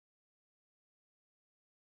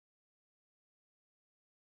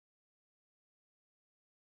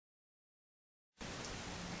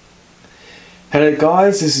Hello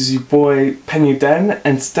guys, this is your boy Penny Dan,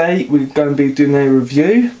 and today we're going to be doing a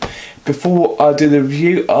review. Before I do the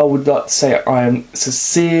review, I would like to say I am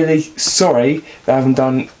sincerely sorry that I haven't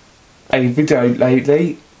done a video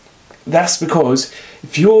lately. That's because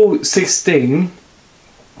if you're 16,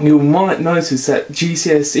 you might notice that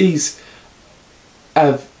GCSEs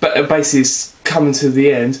have basically coming to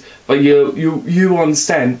the end, but you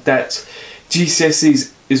understand that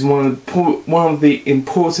GCSEs is one of the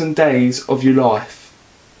important days of your life.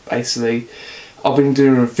 Basically, I've been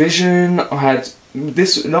doing revision. I had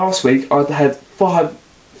this last week. I had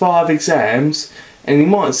five exams, and you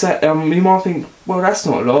might say, you might think, well, that's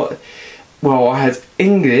not a lot. Well, I had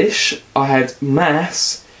English, I had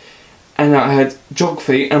maths, and I had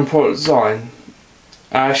geography and product design.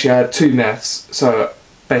 I actually had 2 maths, so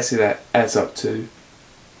basically that adds up to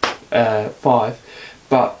 5.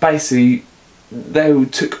 But basically, they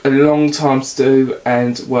took a long time to do,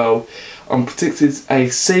 and well, I'm predicted a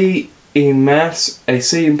C in maths, a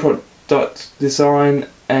C in product design,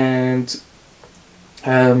 and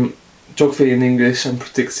geography and English. I'm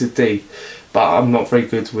predicted D, but I'm not very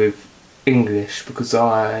good with English because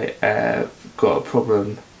I have got a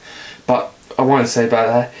problem. But I won't say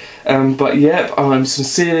about that. But yep, I'm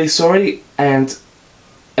sincerely sorry, and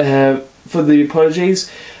for the apologies,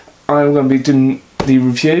 I'm going to be doing the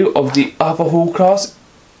review of the other hall class.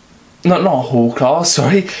 Not hall class,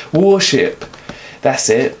 sorry, Warship. That's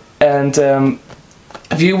it. And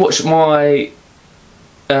if you watched my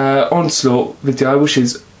Onslaught video, which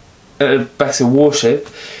is basically Warship,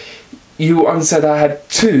 you understand I had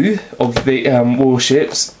 2 of the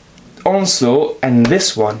warships, Onslaught and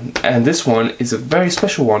this one. And this one is a very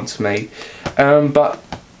special one to me. But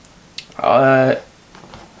on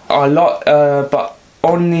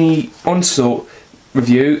the Onslaught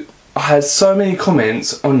review, I had so many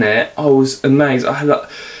comments on there. I was amazed. I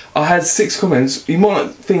had 6 comments. You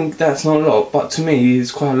might think that's not a lot, but to me it's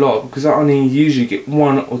quite a lot because I only usually get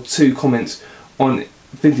 1 or 2 comments on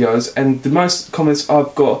videos, and the most comments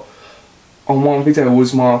I've got on one video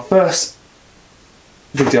was my first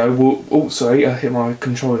video. Oh, sorry, I hit my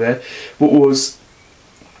controller there. What was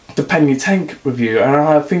the Penny Tank review, and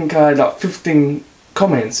I think I had like 15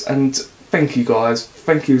 comments, and thank you guys,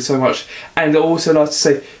 thank you so much. And I'd also like to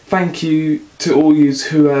say thank you to all you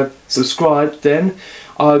who have subscribed. Then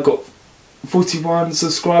I got 41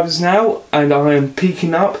 subscribers now, and I am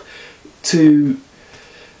peaking up to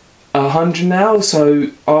 100 now.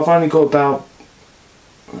 So I've only got about,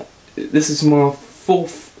 this is my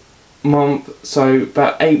 4th month, so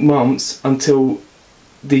about 8 months until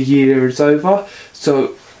the year is over.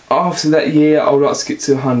 So after that year, I would like to get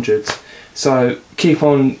to 100. So keep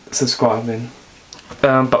on subscribing.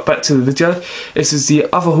 But back to the video. This is the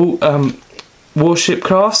other warship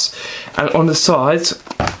class, and on the side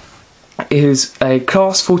is a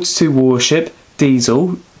class 42 warship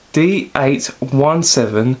diesel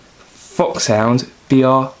D817 Foxhound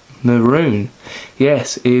BR maroon.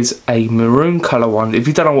 Yes, it is a maroon colour one. If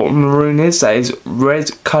you don't know what maroon is, that is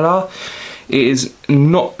red colour. It is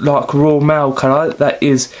not like Royal Mail colour. That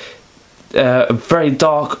is a very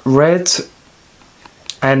dark red,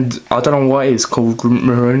 and I don't know why it's called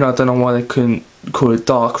maroon. I don't know why they couldn't call it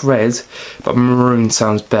dark red, but maroon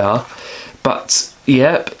sounds better. But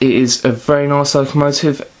yep, it is a very nice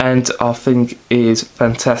locomotive, and I think it is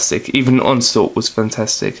fantastic. Even Onslaught was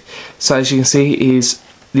fantastic. So as you can see, it is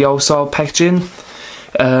the old style packaging.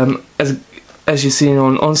 As you've seen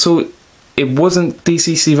on Onslaught, it wasn't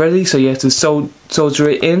DCC ready, so you have to solder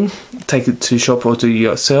it in, take it to the shop, or do it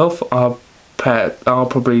yourself. I'll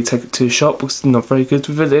probably take it to the shop because I'm not very good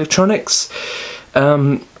with electronics.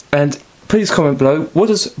 And please comment below, what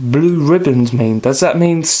does blue ribbons mean? Does that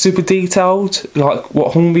mean super detailed, like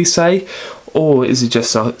what Hornby say? Or is it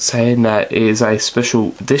just saying that it is a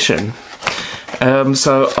special edition?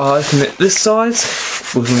 So I open it this side,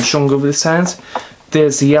 working stronger with this hand.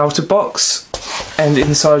 There's the outer box, and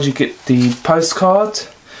inside you get the postcard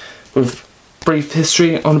with brief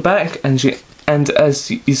history on the back, and as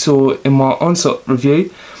you saw in my Onslaught review,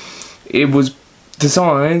 it was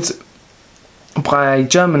designed by a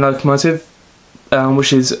German locomotive,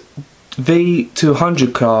 which is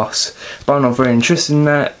V200 class, but I'm not very interested in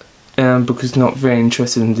that because I'm not very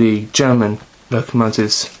interested in the German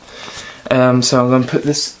locomotives. So I'm going to put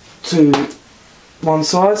this to one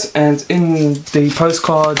side, and in the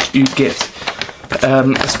postcard you get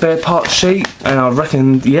a spare parts sheet, and I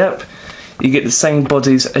reckon, yep, you get the same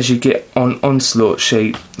bodies as you get on Onslaught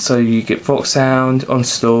sheet. So you get Foxhound,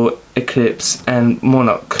 Onslaught, Eclipse and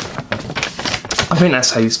Monarch. I think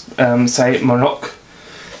that's how you say it, Monarch.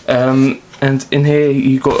 And in here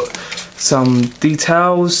you got some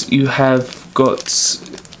details. You have got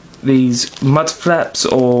these mud flaps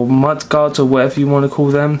or mud guards or whatever you want to call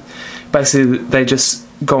them. Basically they just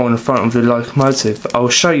go on the front of the locomotive. I'll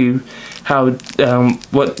show you how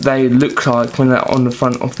what they look like when they're on the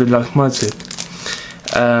front of the locomotive.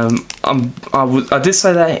 I did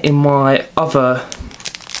say that in my other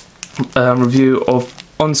review of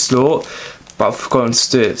Onslaught, but I've forgotten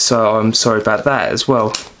to do it, so I'm sorry about that as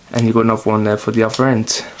well. And you've got another one there for the other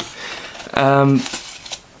end.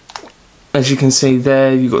 As you can see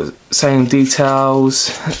there, you've got same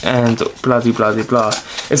details and bloody blah.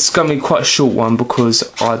 It's going to be quite a short one because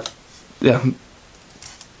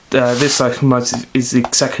this locomotive is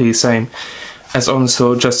exactly the same as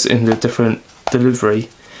Onslaught, just in the different delivery.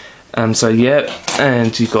 So yeah,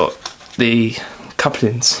 and you've got the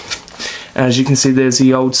couplings. And as you can see, there's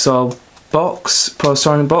the old style box,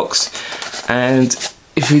 polystyrene box, and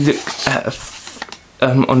if you look at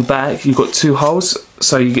on the back, you've got 2 holes,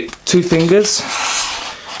 so you get 2 fingers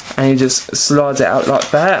and you just slide it out like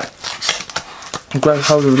that. Grab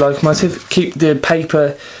hold of the locomotive, keep the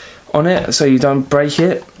paper on it so you don't break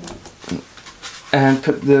it, and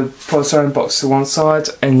put the polystyrene box to one side,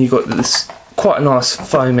 and you've got this quite a nice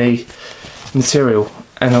foamy material.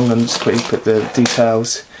 And I'm going to just quickly put the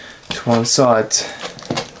details to one side.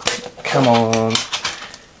 Come on.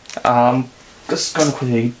 Just going to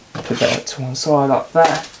quickly put that to one side like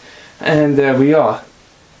that, and there we are.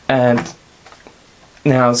 And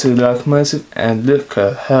now to the locomotive, and look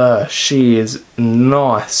at her, she is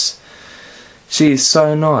nice. She is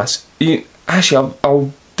so nice. Actually,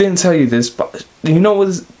 I didn't tell you this, but you know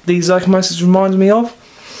what these locomotives remind me of?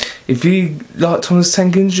 If you like Thomas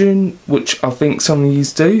Tank Engine, which I think some of you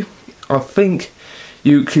do, I think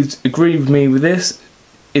you could agree with me with this.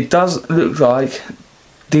 It does look like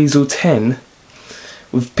Diesel 10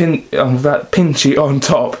 with that pinchy on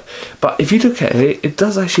top, but if you look at it, it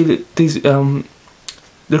does actually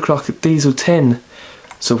look like a Diesel 10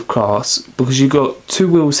 sort of class, because you've got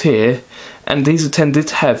 2 wheels here, and Diesel 10 did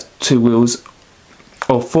have 2 wheels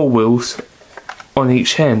or 4 wheels on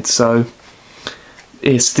each hand, so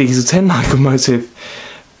it's Diesel 10 locomotive,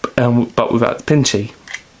 but without the pinchy.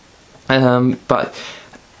 But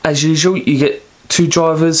as usual, you get 2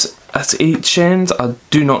 drivers at each end. I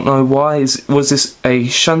do not know why. Was this a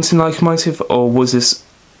shunting locomotive, or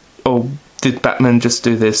did Bachmann just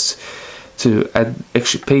do this to add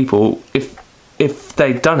extra people? If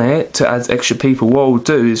they'd done it to add extra people, what we'll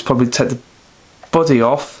do is probably take the body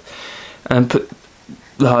off and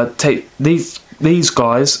take these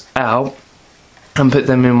guys out and put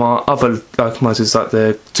them in my other locomotives, like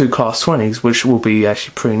the 2 Class 20s, which will be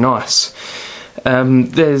actually pretty nice.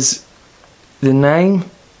 There's the name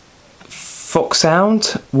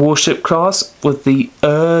Foxhound Warship class with the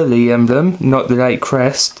early emblem, not the late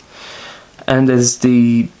crest, and there's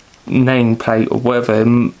the nameplate or whatever,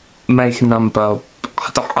 make and number.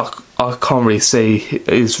 I can't really see, it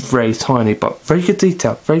is very tiny, but very good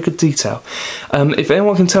detail, if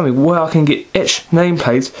anyone can tell me where I can get etched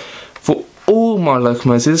nameplates for all my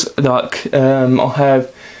locomotives, like I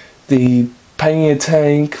have the Pioneer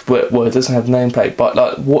Tank, well it doesn't have a nameplate, but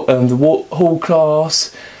like the Hall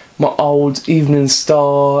class, my old Evening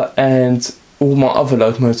Star, and all my other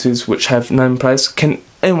locomotives which have nameplates. Can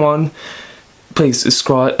anyone please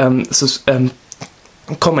subscribe,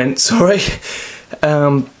 comment, sorry,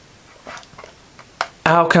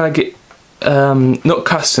 how can I get, not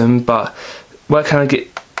custom, but where can I get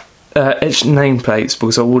etched nameplates,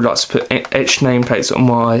 because I would like to put etched nameplates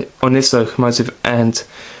on this locomotive and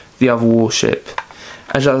the other Warship.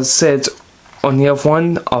 As I said on the other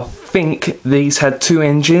one, I think these had 2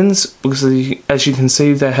 engines, because as you can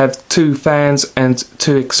see they have 2 fans and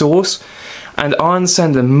 2 exhausts, and I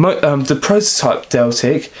understand the prototype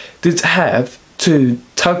Deltic did have 2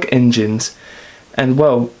 tug engines, and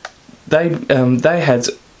well they had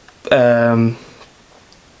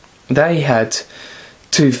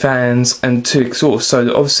 2 fans and 2 exhausts,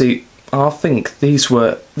 so obviously I think these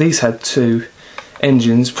had 2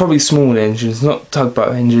 engines, probably small engines, not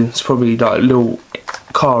tugboat engines, probably like little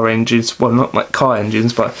car engines, well not like car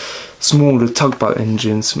engines, but smaller tugboat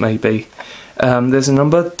engines maybe. There's a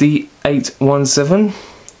number, D817,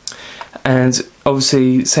 and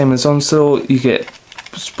obviously same as Onslaught, you get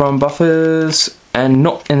sprung buffers and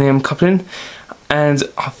not NM coupling, and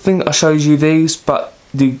I think I showed you these, but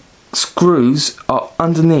the screws are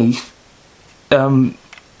underneath,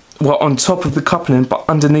 well on top of the coupling but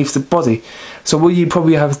underneath the body. So what you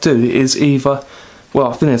probably have to do is either, well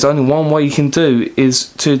I think there's only one way you can do,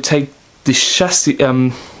 is to take the chassis,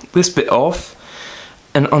 this bit off,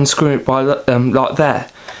 and unscrew it by like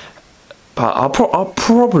that. But I'll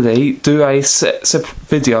probably do a separate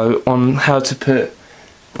video on how to put...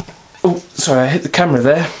 Oh, sorry, I hit the camera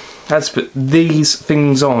there. How to put these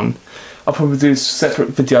things on. I'll probably do a separate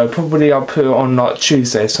video. Probably I'll put it on like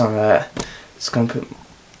Tuesday or something like that. Just gonna put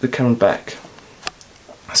the camera back.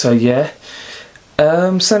 So yeah.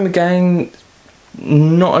 Same again.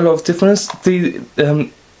 Not a lot of difference.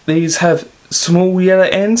 These have small yellow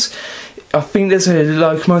ends. I think there's a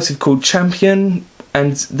locomotive called Champion,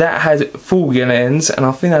 and that had full yellow ends, and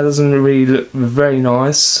I think that doesn't really look very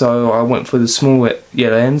nice, so I went for the small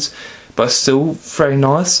yellow ends, but still very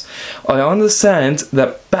nice. I understand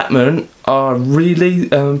that Bachmann are really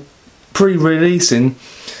pre-releasing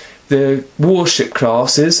the Warship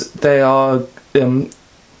classes. They are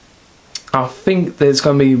I think there's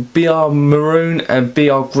going to be BR Maroon and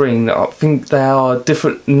BR Green. I think they are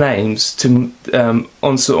different names to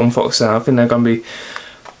Onslaught on Foxhound. I think they're going to be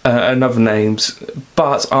another names.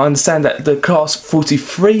 But I understand that the Class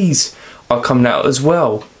 43s are coming out as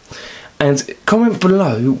well. And comment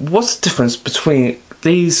below, what's the difference between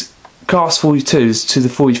these Class 42s to the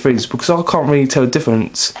 43s? Because I can't really tell the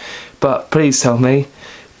difference. But please tell me.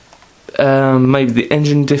 Maybe the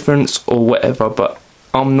engine difference or whatever, but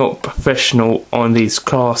I'm not professional on these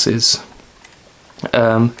classes.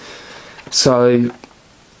 So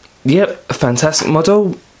yep, a fantastic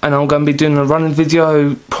model, and I'm going to be doing a running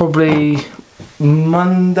video probably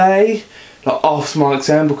Monday, like after my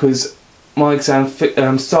exam, because my exam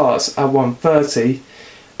starts at 1:30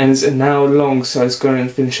 and it's an hour long, so it's going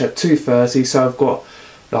to finish at 2:30, so I've got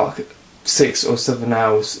like 6 or 7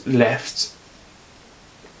 hours left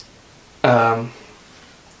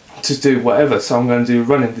to do whatever. So I'm going to do a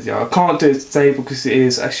running video. I can't do it today because it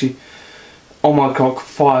is actually on my clock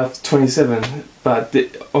 5:27, but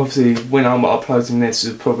obviously when I'm uploading this,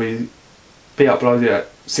 it'll probably be uploaded at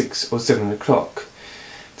 6 or 7 o'clock.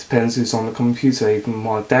 Depends who's on the computer, even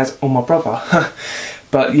my dad or my brother.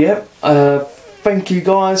 But yeah, thank you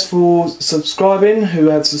guys for subscribing, who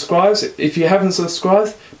have subscribed. If you haven't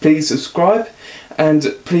subscribed, please subscribe,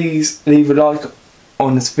 and please leave a like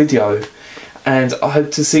on this video. And I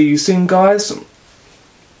hope to see you soon, guys.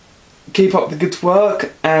 Keep up the good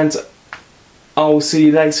work, and I'll see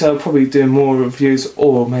you later. I'll probably do more reviews,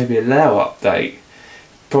 or maybe a Lao update.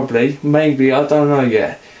 Probably, maybe, I don't know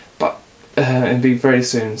yet. But it'll be very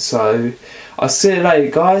soon. So I'll see you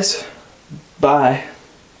later, guys. Bye.